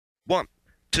1,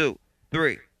 2,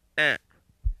 3, and.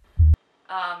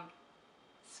 Um,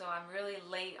 so I'm really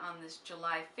late on this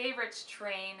July favorites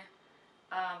train,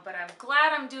 but I'm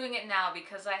glad I'm doing it now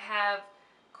because I have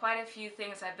quite a few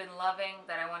things I've been loving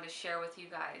that I want to share with you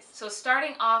guys. So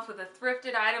starting off with a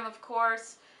thrifted item, of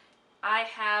course, I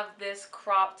have this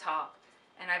crop top,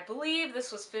 and I believe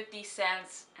this was 50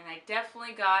 cents, and I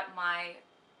definitely got my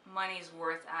money's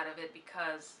worth out of it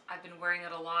because I've been wearing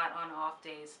it a lot on off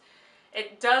days.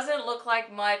 It doesn't look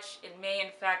like much. It may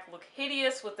in fact look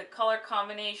hideous with the color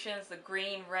combinations, the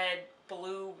green, red,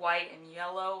 blue, white, and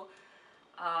yellow.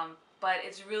 But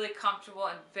it's really comfortable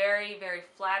and very, very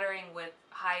flattering with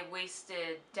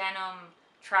high-waisted denim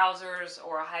trousers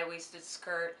or a high-waisted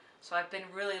skirt. So I've been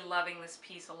really loving this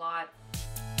piece a lot.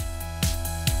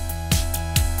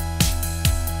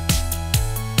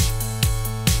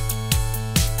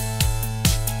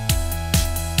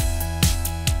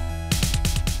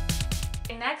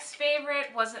 My next favorite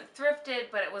wasn't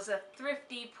thrifted, but it was a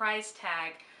thrifty price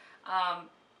tag.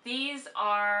 These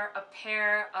are a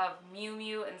pair of Miu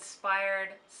Miu inspired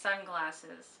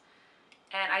sunglasses.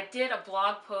 And I did a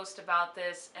blog post about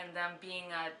this and them being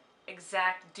an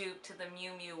exact dupe to the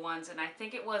Miu Miu ones. And I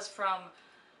think it was from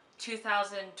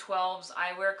 2012's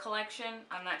eyewear collection.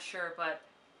 I'm not sure, but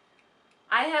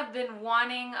I have been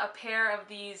wanting a pair of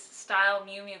these style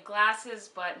Miu Miu glasses,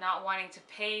 but not wanting to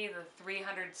pay the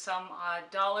 300 some odd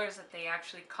dollars that they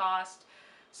actually cost.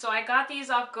 So I got these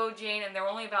off GoJane and they're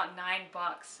only about $9,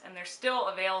 and they're still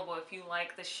available if you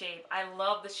like the shape. I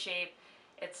love the shape.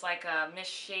 It's like a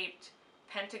misshaped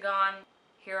pentagon.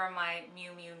 Here are my Miu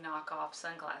Miu knockoff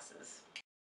sunglasses.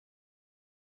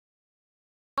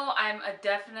 I'm a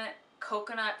definite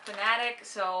coconut fanatic,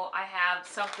 so I have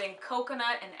something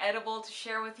coconut and edible to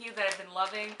share with you that I've been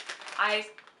loving. I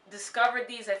discovered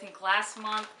these I think last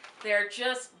month. They're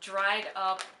just dried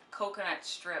up coconut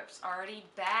strips already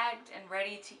bagged and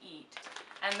ready to eat,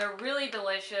 and they're really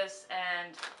delicious,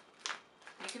 and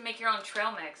you can make your own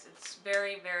trail mix. It's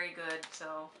very, very good.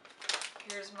 So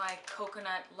here's my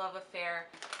coconut love affair.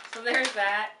 So there's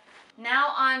that.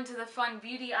 Now on to the fun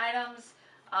beauty items.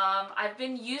 I've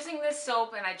been using this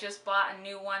soap and I just bought a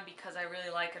new one because I really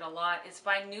like it a lot. It's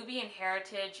by Nubian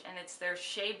Heritage and it's their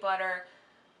Shea Butter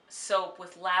soap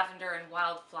with lavender and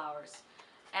wildflowers.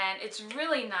 And it's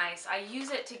really nice. I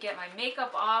use it to get my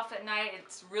makeup off at night.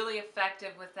 It's really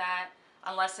effective with that.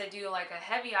 Unless I do like a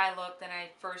heavy eye look, then I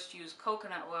first use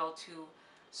coconut oil to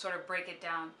sort of break it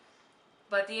down.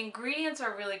 But the ingredients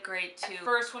are really great too.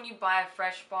 First, when you buy a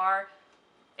fresh bar,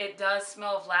 it does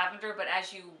smell of lavender, but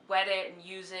as you wet it and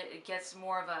use it, it gets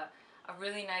more of a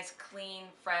really nice, clean,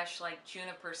 fresh, like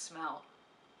juniper smell.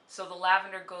 So the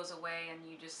lavender goes away and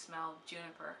you just smell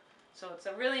juniper. So it's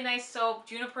a really nice soap.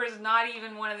 Juniper is not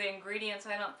even one of the ingredients,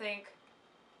 I don't think.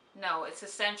 No, it's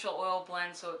essential oil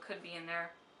blend, so it could be in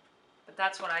there. But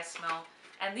that's what I smell.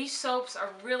 And these soaps are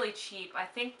really cheap. I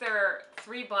think they're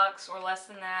 $3 or less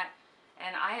than that.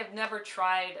 And I have never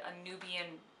tried a Nubian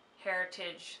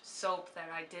Heritage soap that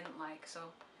I didn't like. So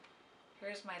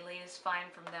here's my latest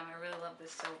find from them. I really love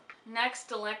this soap. Next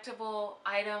delectable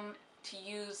item to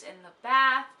use in the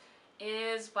bath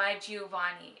is by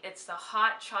Giovanni. It's the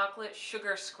hot chocolate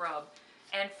sugar scrub.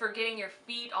 And for getting your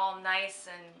feet all nice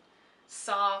and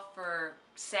soft for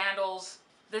sandals,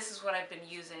 this is what I've been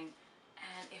using.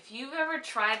 And if you've ever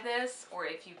tried this, or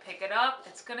if you pick it up,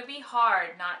 it's going to be hard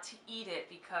not to eat it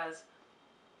because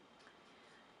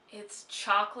it's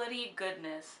chocolatey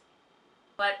goodness.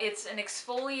 But it's an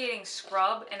exfoliating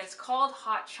scrub and it's called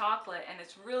hot chocolate, and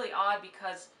it's really odd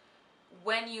because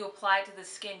when you apply it to the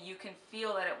skin you can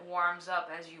feel that it warms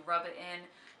up as you rub it in.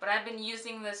 But I've been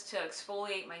using this to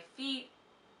exfoliate my feet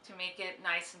to make it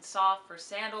nice and soft for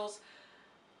sandals.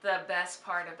 The best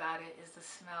part about it is the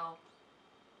smell.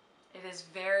 It is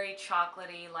very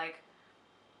chocolatey, like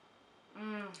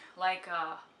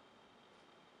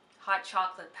hot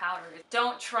chocolate powder.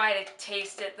 Don't try to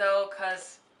taste it though,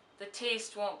 because the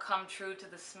taste won't come true to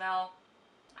the smell.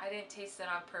 I didn't taste it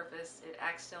on purpose. It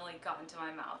accidentally got into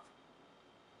my mouth.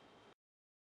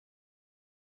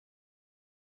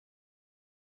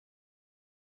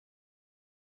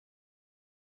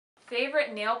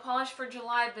 Favorite nail polish for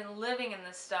July? I've been living in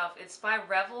this stuff. It's by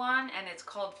Revlon and it's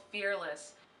called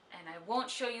Fearless. And I won't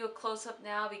show you a close-up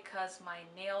now because my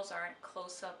nails aren't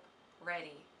close-up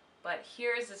ready. But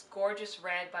here is this gorgeous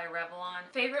red by Revlon.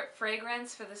 Favorite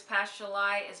fragrance for this past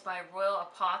July is by Royal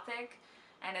Apothic,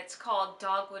 and it's called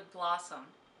Dogwood Blossom.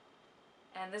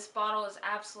 And this bottle is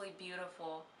absolutely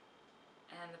beautiful,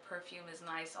 and the perfume is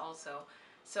nice also.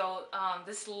 So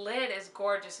this lid is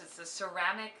gorgeous. It's a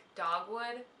ceramic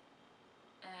dogwood,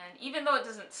 And even though it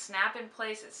doesn't snap in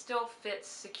place, it still fits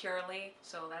securely,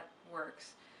 so that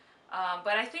works.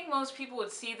 But I think most people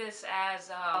would see this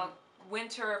as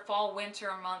fall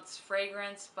winter months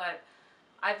fragrance, but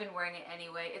I've been wearing it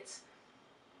anyway.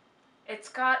 It's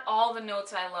got all the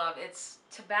notes I love. It's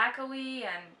tobacco-y,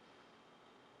 and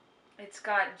it's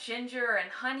got ginger and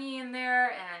honey in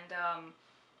there, and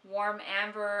warm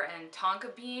amber and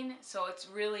tonka bean. So it's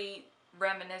really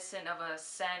reminiscent of a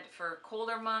scent for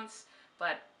colder months,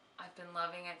 but I've been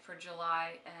loving it for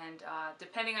July. And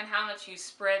depending on how much you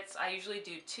spritz, I usually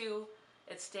do 2.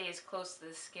 It stays close to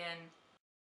the skin.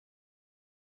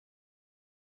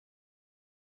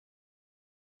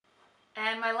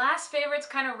 And my last favorite's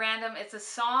kind of random. It's a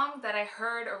song that I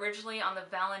heard originally on the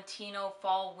Valentino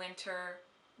Fall Winter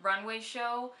runway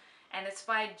show, and it's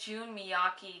by June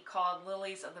Miyake, called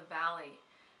Lilies of the Valley.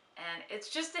 And it's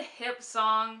just a hip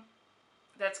song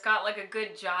that's got like a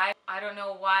good jive. I don't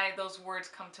know why those words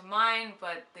come to mind,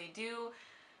 but they do.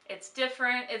 It's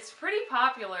different. It's pretty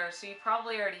popular, so you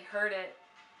probably already heard it.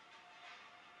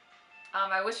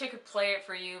 I wish I could play it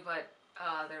for you, but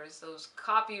there's those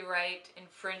copyright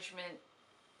infringement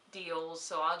deals,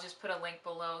 so I'll just put a link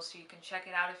below so you can check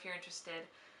it out if you're interested.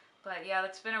 But yeah,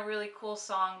 that's been a really cool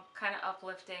song, kind of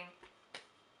uplifting.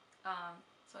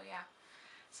 So yeah.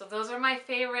 So those are my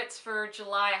favorites for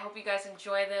July. I hope you guys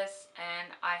enjoy this,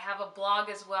 and I have a blog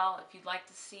as well if you'd like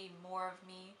to see more of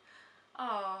me.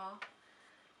 Aww.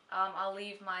 I'll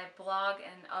leave my blog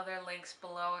and other links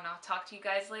below, and I'll talk to you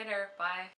guys later. Bye.